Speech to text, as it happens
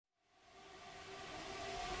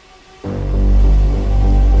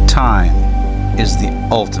Time is the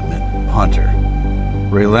ultimate hunter,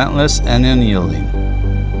 relentless and unyielding.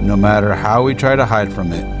 No matter how we try to hide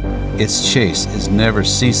from it, its chase is never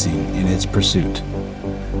ceasing in its pursuit.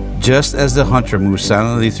 Just as the hunter moves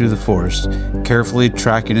silently through the forest, carefully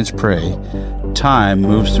tracking its prey, time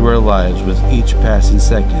moves through our lives with each passing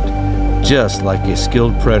second, just like a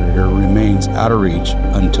skilled predator remains out of reach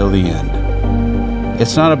until the end.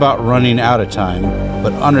 It's not about running out of time,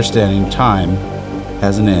 but understanding time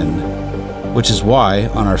has an end, which is why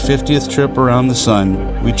on our 50th trip around the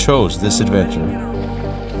sun, we chose this adventure.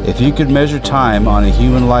 If you could measure time on a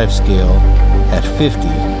human life scale, at 50,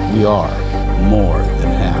 we are more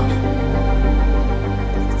than half.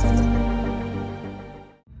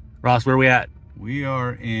 Ross, where are we at? We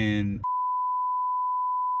are in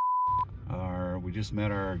we just met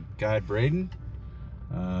our guide Braden.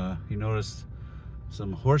 He noticed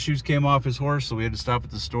some horseshoes came off his horse, so we had to stop at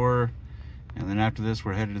the store. And then after this,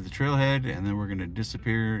 we're headed to the trailhead, and then we're gonna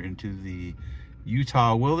disappear into the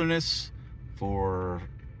Utah wilderness for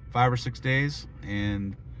 5 or 6 days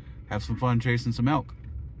and have some fun chasing some elk.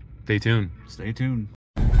 Stay tuned. Stay tuned.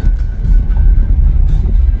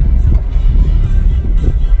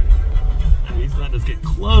 He's letting us get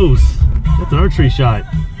close. That's an archery shot.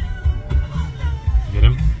 Get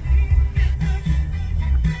him?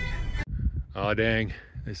 Oh dang,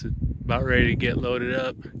 this is about ready to get loaded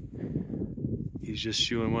up. He's just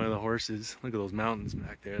shoeing one of the horses. Look at those mountains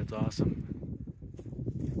back there, that's awesome.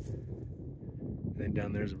 And then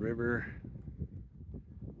down there's a river.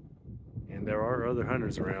 And there are other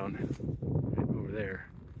hunters around right over there.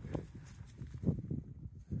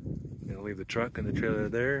 I'm gonna leave the truck and the trailer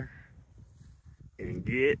there and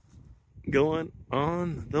get going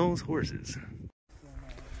on those horses.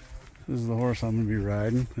 This is the horse I'm gonna be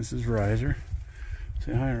riding. This is Riser.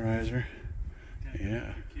 Say hi, Riser.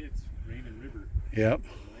 Yeah. Kids, Rain and River. Yep.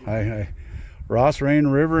 Hi. Ross, Rain,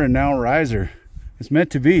 River, and now Riser. It's meant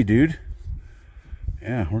to be, dude.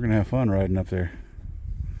 Yeah, we're gonna have fun riding up there.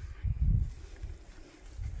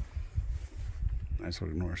 Nice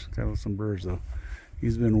looking horse. Got some birds though.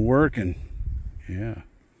 He's been working. Yeah.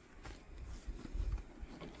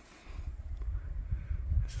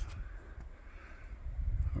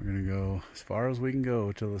 We're gonna go as far as we can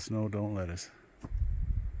go till the snow don't let us.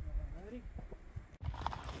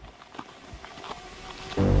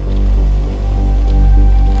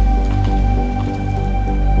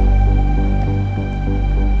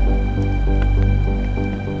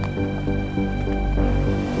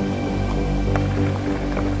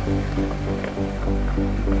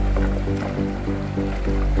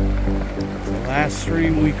 The last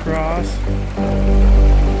stream we crossed.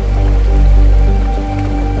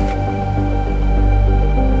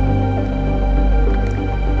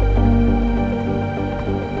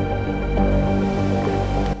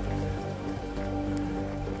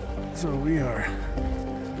 So we are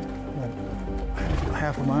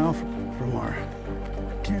half a mile from our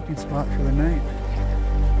camping spot for the night,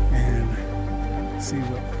 and see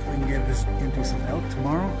what we can get us into some elk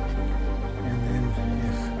tomorrow. And then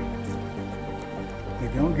if we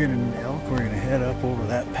don't get an elk, we're gonna head up over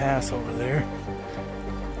that pass over there.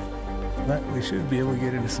 But we should be able to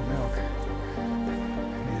get into some elk.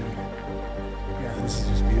 And yeah, this is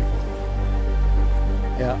just beautiful.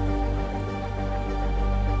 Yeah.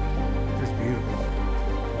 Beautiful.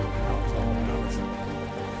 Now it's all around us.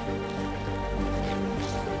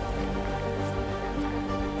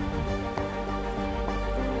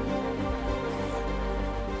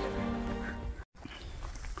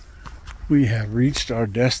 We have reached our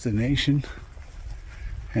destination,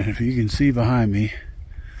 and if you can see behind me,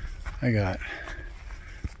 I got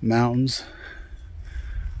mountains.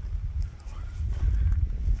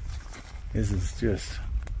 This is just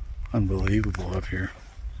unbelievable up here.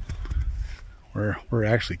 We're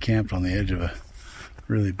actually camped on the edge of a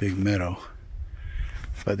really big meadow,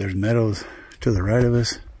 but there's meadows to the right of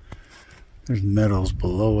us. There's meadows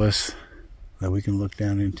below us that we can look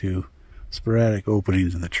down into, sporadic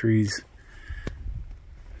openings in the trees.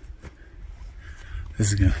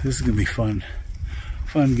 This is gonna be fun,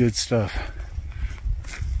 good stuff.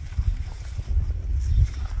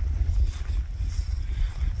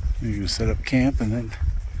 We're gonna set up camp and then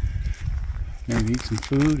maybe eat some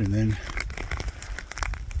food and then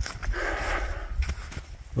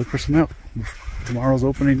look for some elk. Tomorrow's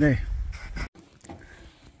opening day.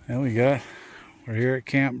 And we're here at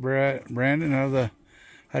Camp Brandon.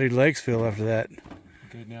 How did legs feel after that?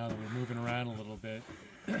 Good now that we're moving around a little bit.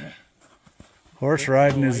 Horse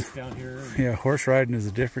riding is down here. Yeah, horse riding is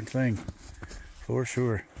a different thing, for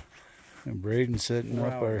sure. And Braden setting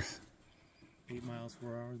up our 8 miles,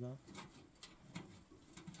 4 hours though.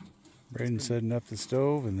 Braden's setting up the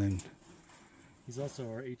stove, and then he's also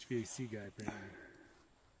our HVAC guy, apparently.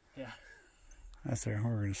 Yeah. that's there.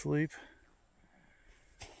 We're gonna sleep.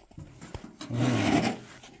 We're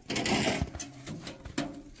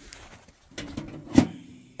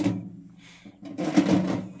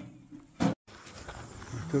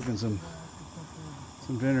cooking some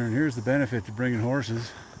dinner, and here's the benefit to bringing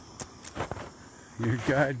horses. Your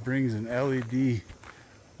guide brings an LED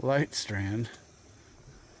light strand,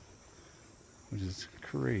 which is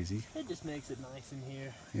crazy. It just makes it nice in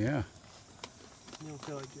here. Yeah. You don't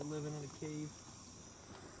feel like you're living in a cave.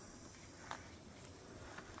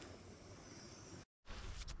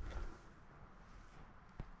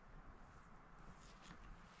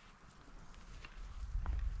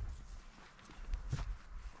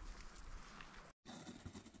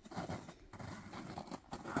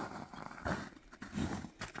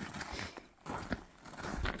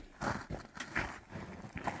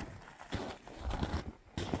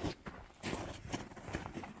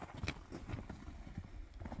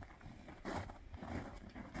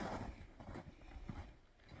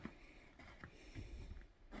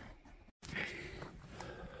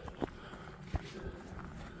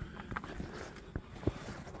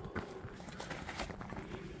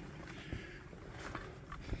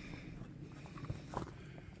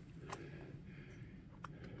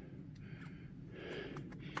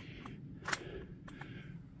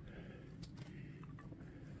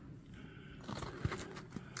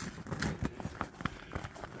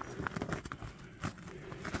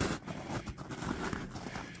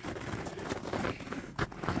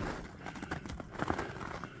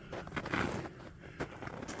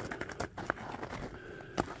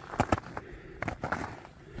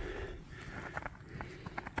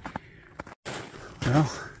 Well,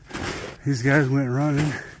 these guys went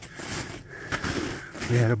running.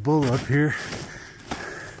 We had a bull up here,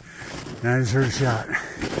 and I just heard a shot.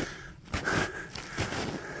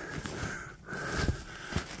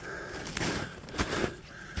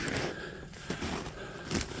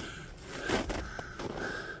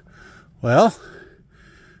 Well,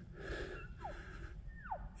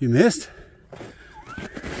 you missed.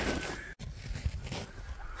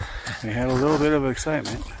 They had a little bit of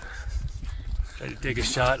excitement. Tried to take a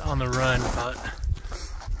shot on the run, but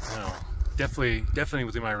no, definitely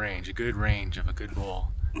within my range, a good range of a good bull.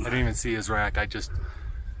 I didn't even see his rack.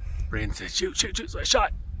 Braden said, shoot, so I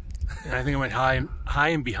shot. And I think I went high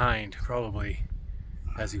and behind, probably,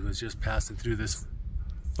 as he was just passing through this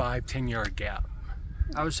 5-10 yard gap.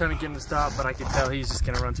 I was trying to get him to stop, but I could tell he's just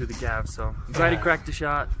gonna run through the gap. So I'm glad he cracked the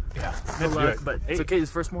shot. Yeah, No luck, but it's okay. It's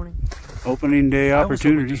first morning. Opening day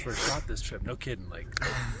opportunity. I almost just for a shot this trip. No kidding, like.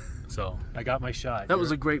 So I got my shot. That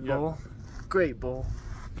was a great bull. Great bull.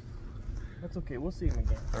 That's okay. We'll see him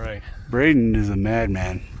again. All right. Braden is a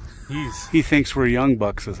madman. He thinks we're young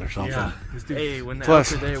buckses or something. Yeah. Hey, when the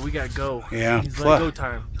elks are there, we gotta go. Yeah. He's like go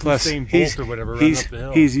time. Plus, Same bolt or whatever running up the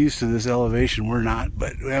hill. He's used to this elevation. We're not,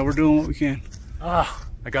 but yeah, we're doing what we can. I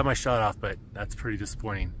got my shot off, but that's pretty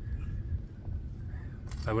disappointing.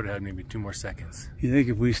 I would have had maybe 2 more seconds. You think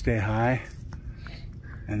if we stay high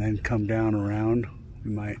and then come down around,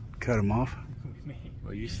 we might cut him off?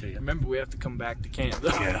 Well, you stay. Remember, we have to come back to camp, though.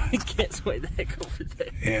 Yeah. We can't sway the heck over there.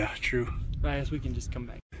 Yeah, true. I guess we can just come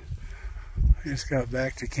back. I just got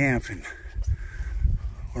back to camp and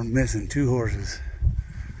we're missing 2 horses.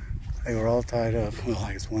 They were all tied up. Well,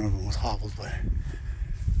 I guess one of them was hobbled, but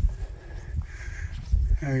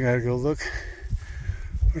now we gotta go look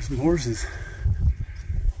for some horses.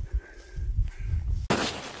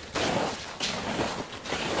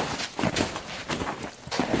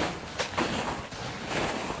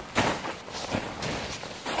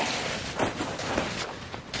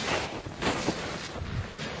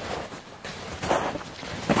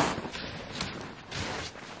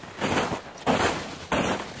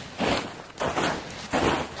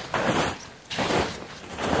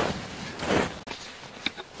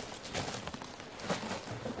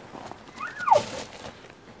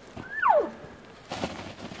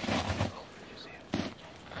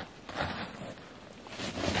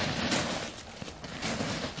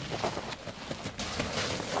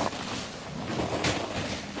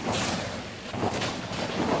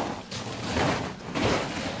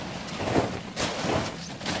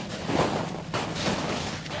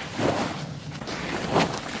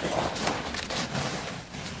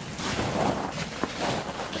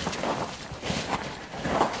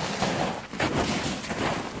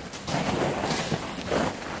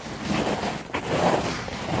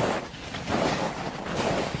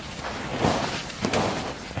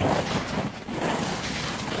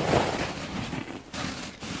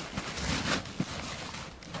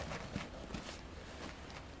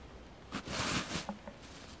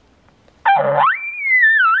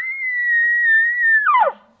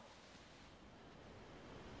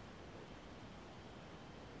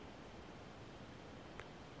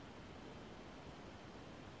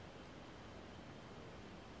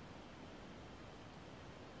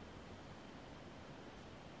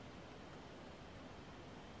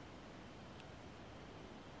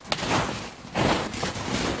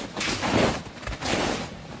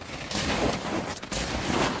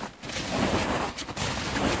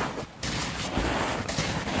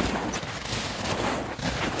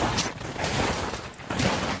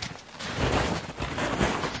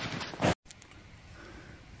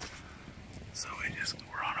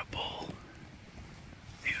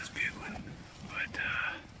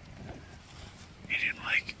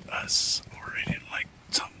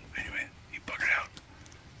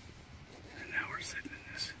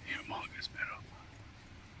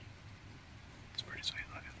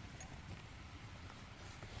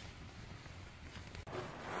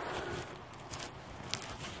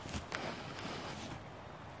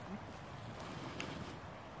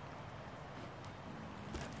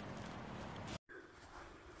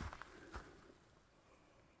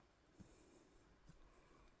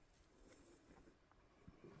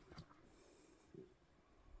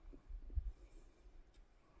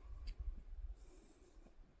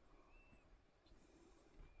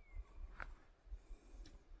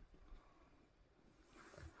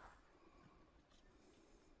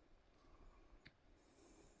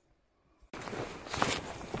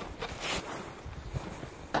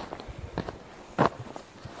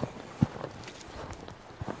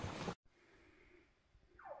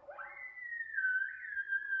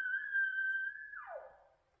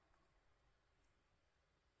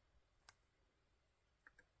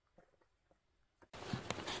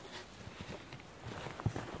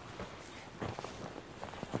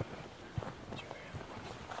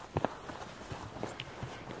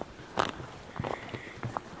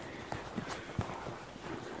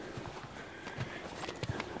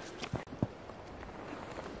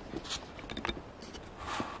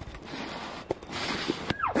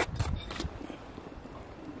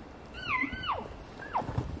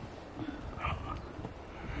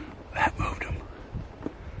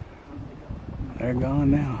 They're gone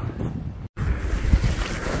now.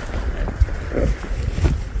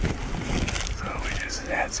 So we just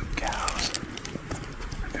had some cows.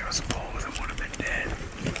 If there was a bull, it would have been dead.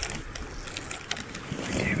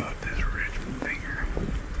 We gave up this rich finger.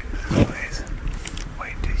 This place.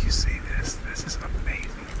 Wait till you see this. This is amazing.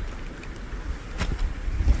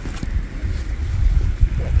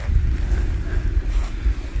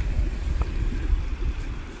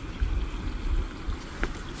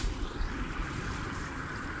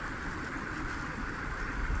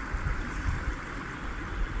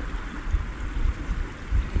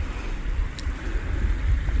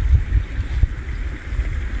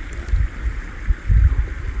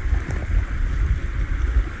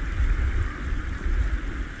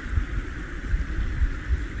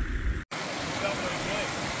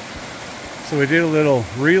 So we did a little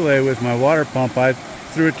relay with my water pump. I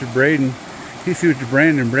threw it to Braden. He threw it to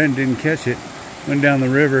Brandon. Brandon didn't catch it. Went down the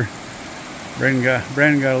river. Brandon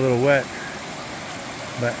got a little wet.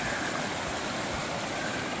 But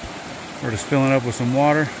we're just filling up with some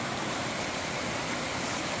water.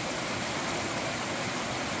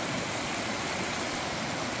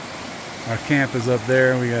 Our camp is up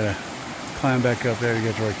there. We gotta climb back up there to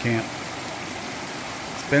get to our camp.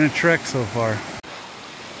 It's been a trek so far.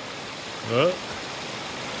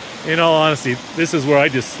 In all honesty, this is where I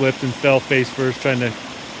just slipped and fell face first trying to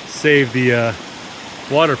save the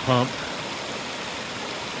water pump.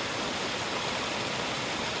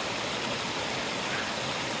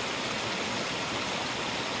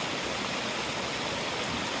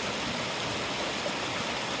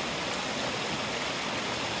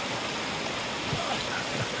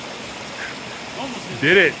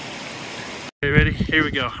 Did it. Okay, ready? Here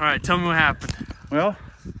we go. All right, tell me what happened. Well,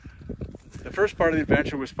 the first part of the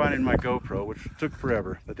adventure was finding my GoPro, which took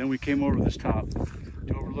forever. But then we came over this top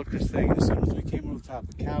to overlook this thing. And as soon as we came over the top,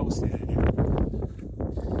 a cow was standing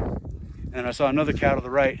there. And I saw another cow to the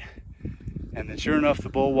right. And then sure enough, the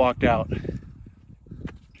bull walked out.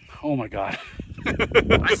 Oh my God.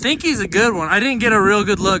 I think he's a good one. I didn't get a real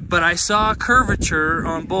good look, but I saw curvature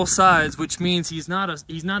on both sides, which means he's not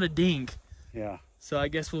a dink. Yeah. So I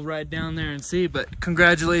guess we'll ride down there and see. But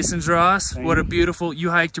congratulations, Ross. What a beautiful,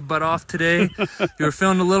 you hiked your butt off today. You were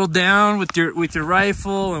feeling a little down with your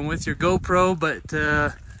rifle and with your GoPro, but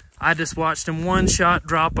I just watched him one shot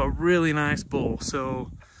drop a really nice bull.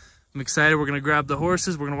 So I'm excited. We're gonna grab the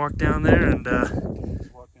horses. We're gonna walk down there and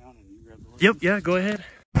Walk down and you grab the horses. yep, yeah, go ahead.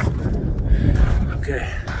 Okay.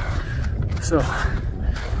 So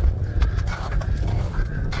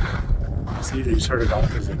this evening started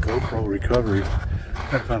off as a GoPro recovery.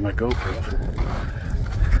 I gotta find my GoPro.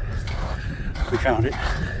 We found it.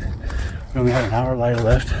 We only had an hour light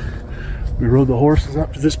left. We rode the horses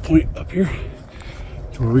up to this point up here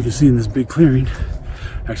to where we can see in this big clearing.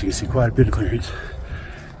 Actually, you can see quite a bit of clearings.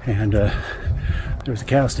 And there was a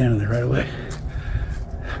cow standing there right away.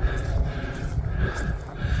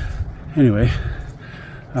 Anyway,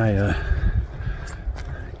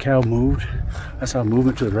 cow moved. I saw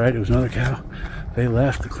movement to the right. It was another cow. They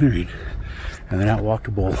left the clearing, and then out walked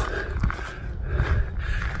a bull.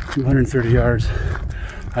 230 yards.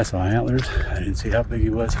 I saw antlers. I didn't see how big he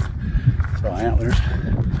was. Saw antlers,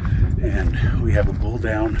 and we have a bull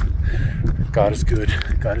down. God is good.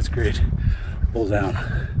 God is great. Bull down.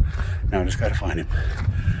 Now I just gotta find him.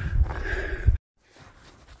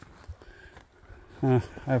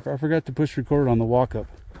 I forgot to push record on the walk up,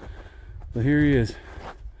 but here he is.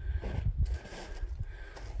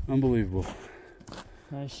 Unbelievable.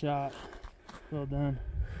 Nice shot. Well done.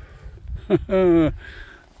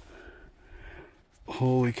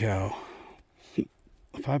 Holy cow.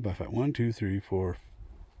 5x5. 1, 2, 3, 4,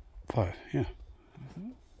 5. Yeah.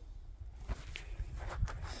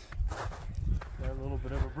 Got a little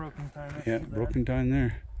bit of a broken tine. Yeah, broken tine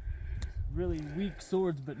there. Really weak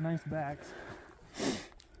swords, but nice backs.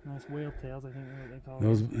 Nice whale tails, I think is what they call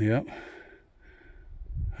Those, them. yep.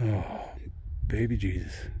 Oh, baby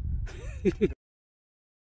Jesus.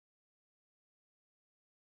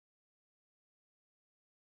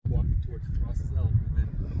 Walking towards Ross's elk, and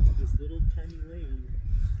then this little tiny lane,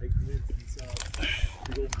 they glimpse inside.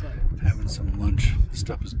 Having some lunch. This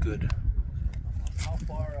stuff is good. How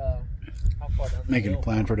far down the Making a hill?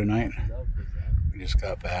 plan for tonight. Elk is that? We just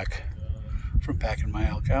got back from packing my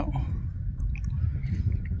elk out.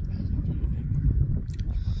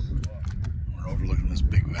 We're overlooking this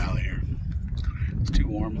big valley here. It's too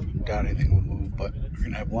warm. Doubt anything will move, but we're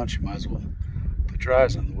gonna have lunch. You might as well put your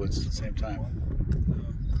eyes on the woods at the same time.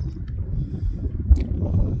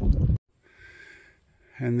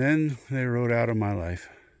 And then they rode out of my life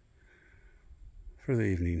for the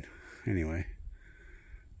evening. Anyway.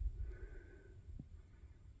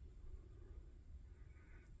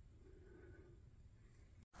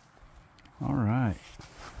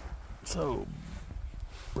 So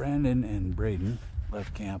Brandon and Braden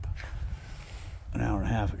left camp an hour and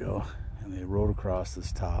a half ago, and they rode across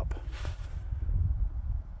this top,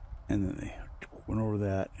 and then they went over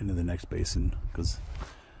that into the next basin, because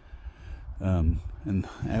and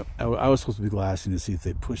I was supposed to be glassing to see if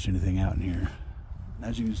they pushed anything out in here.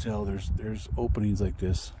 As you can tell, there's openings like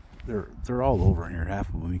this. They're all over in here.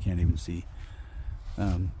 Half of them you can't even see.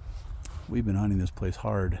 We've been hunting this place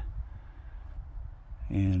hard,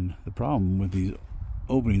 and the problem with these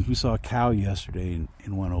openings, we saw a cow yesterday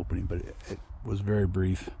in one opening, but it was very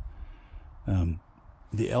brief.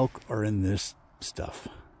 The elk are in this stuff,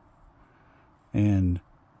 and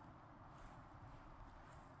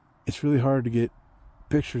it's really hard to get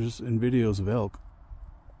pictures and videos of elk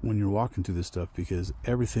when you're walking through this stuff, because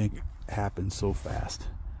everything happens so fast.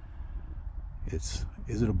 Is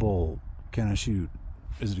it a bull? Can I shoot?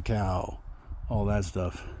 Is it a cow? All that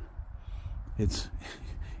stuff. It's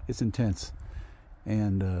intense.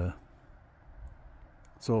 And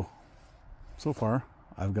so far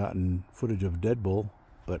I've gotten footage of a dead bull,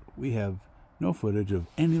 but we have no footage of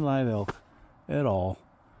any live elk at all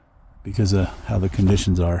because of how the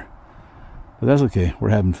conditions are. But that's okay, we're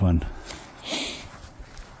having fun.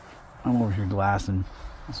 I'm over here glassing.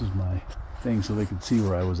 This is my thing so they could see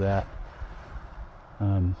where I was at.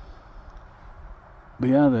 But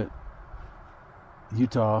yeah, the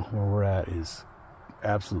Utah where we're at is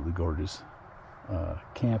absolutely gorgeous.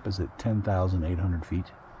 Camp is at 10,800 feet.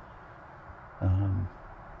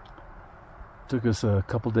 Took us a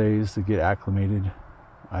couple days to get acclimated.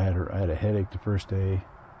 I had a headache the first day,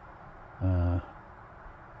 and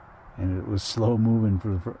it was slow moving.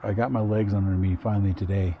 I got my legs under me finally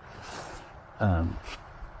today. But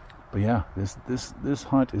yeah, this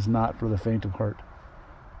hunt is not for the faint of heart.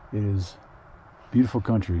 It is beautiful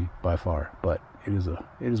country by far, but it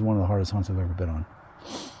is one of the hardest hunts I've ever been on.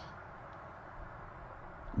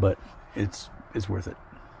 But it's worth it.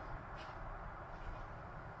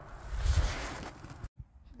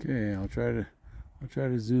 Okay, I'll try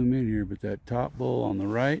to zoom in here, but that top bull on the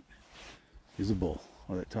right is a bull,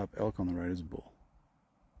 or that top elk on the right is a bull.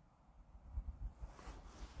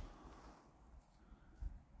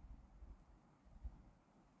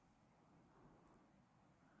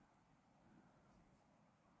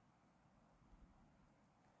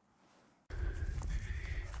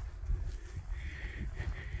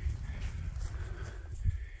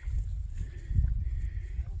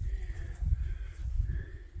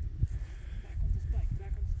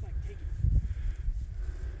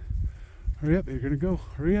 Hurry up, you're gonna go.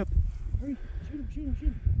 Hurry up. Hurry, shoot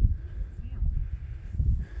him.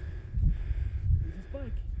 There's a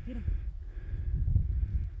spike, hit him.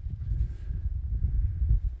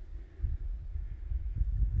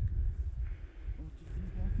 Oh,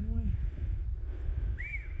 he's walking away.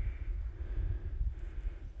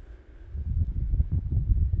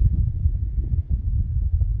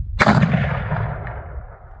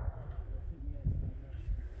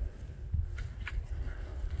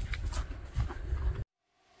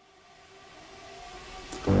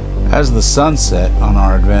 As the sun set on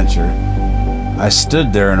our adventure, I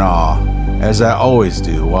stood there in awe, as I always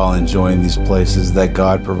do while enjoying these places that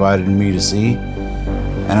God provided me to see,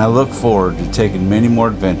 and I look forward to taking many more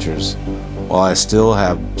adventures while I still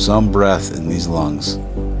have some breath in these lungs.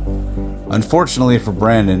 Unfortunately for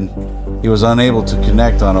Brandon, he was unable to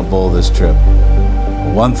connect on a bull this trip.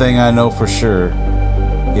 But one thing I know for sure,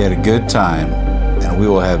 he had a good time, and we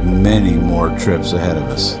will have many more trips ahead of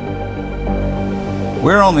us.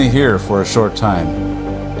 We're only here for a short time,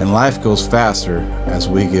 and life goes faster as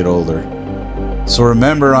we get older. So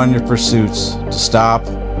remember on your pursuits to stop,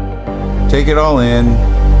 take it all in,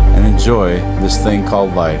 and enjoy this thing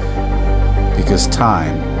called life, because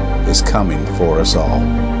time is coming for us all.